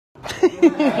I'm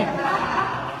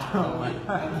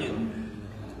kidding.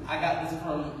 I got this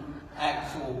from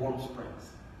actual Warm Springs.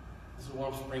 This is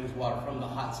Warm Springs water from the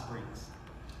hot springs.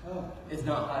 Oh. It's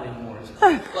not hot anymore, it's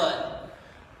cold,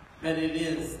 but it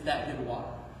is that good water.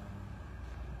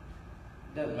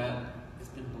 Doesn't matter. It's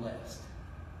been blessed.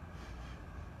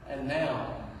 And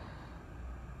now,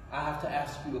 I have to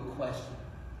ask you a question.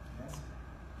 Yes.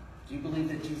 Do you believe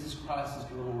that Jesus Christ is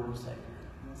your Lord and Savior?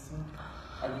 Yes, sir.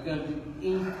 Are you going to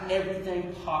do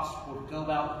everything possible to go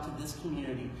out to this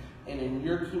community and in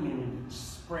your community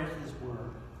spread His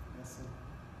word? Yes, sir.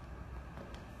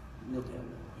 Kneel down.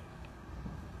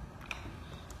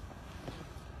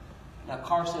 Now,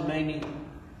 Carson made me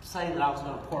say that I was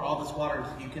going to pour all this water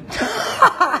into you.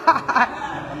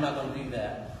 I'm not going to do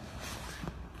that.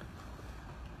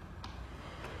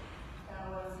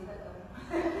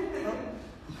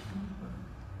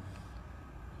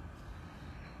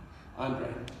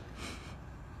 Andre,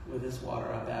 with this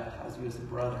water I baptize you as a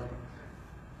brother.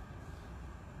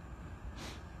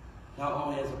 Not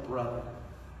only as a brother,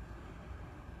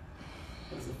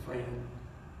 but as a friend.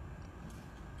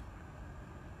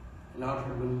 And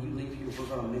Andre, when you leave here,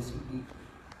 we're going to miss you deeply.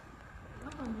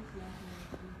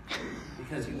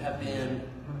 Because you have been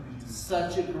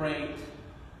such a great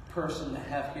person to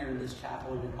have here in this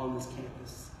chapel and on this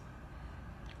campus.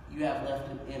 You have left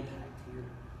an impact here.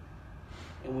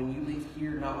 And when you leave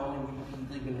here, not only will you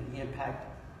be leaving an impact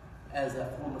as a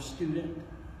former student,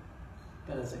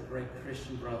 but as a great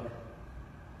Christian brother.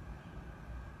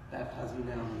 Baptize you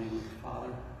now in the name of the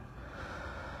Father,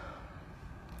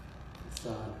 the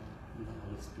Son, and the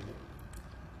Holy Spirit.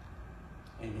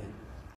 Amen.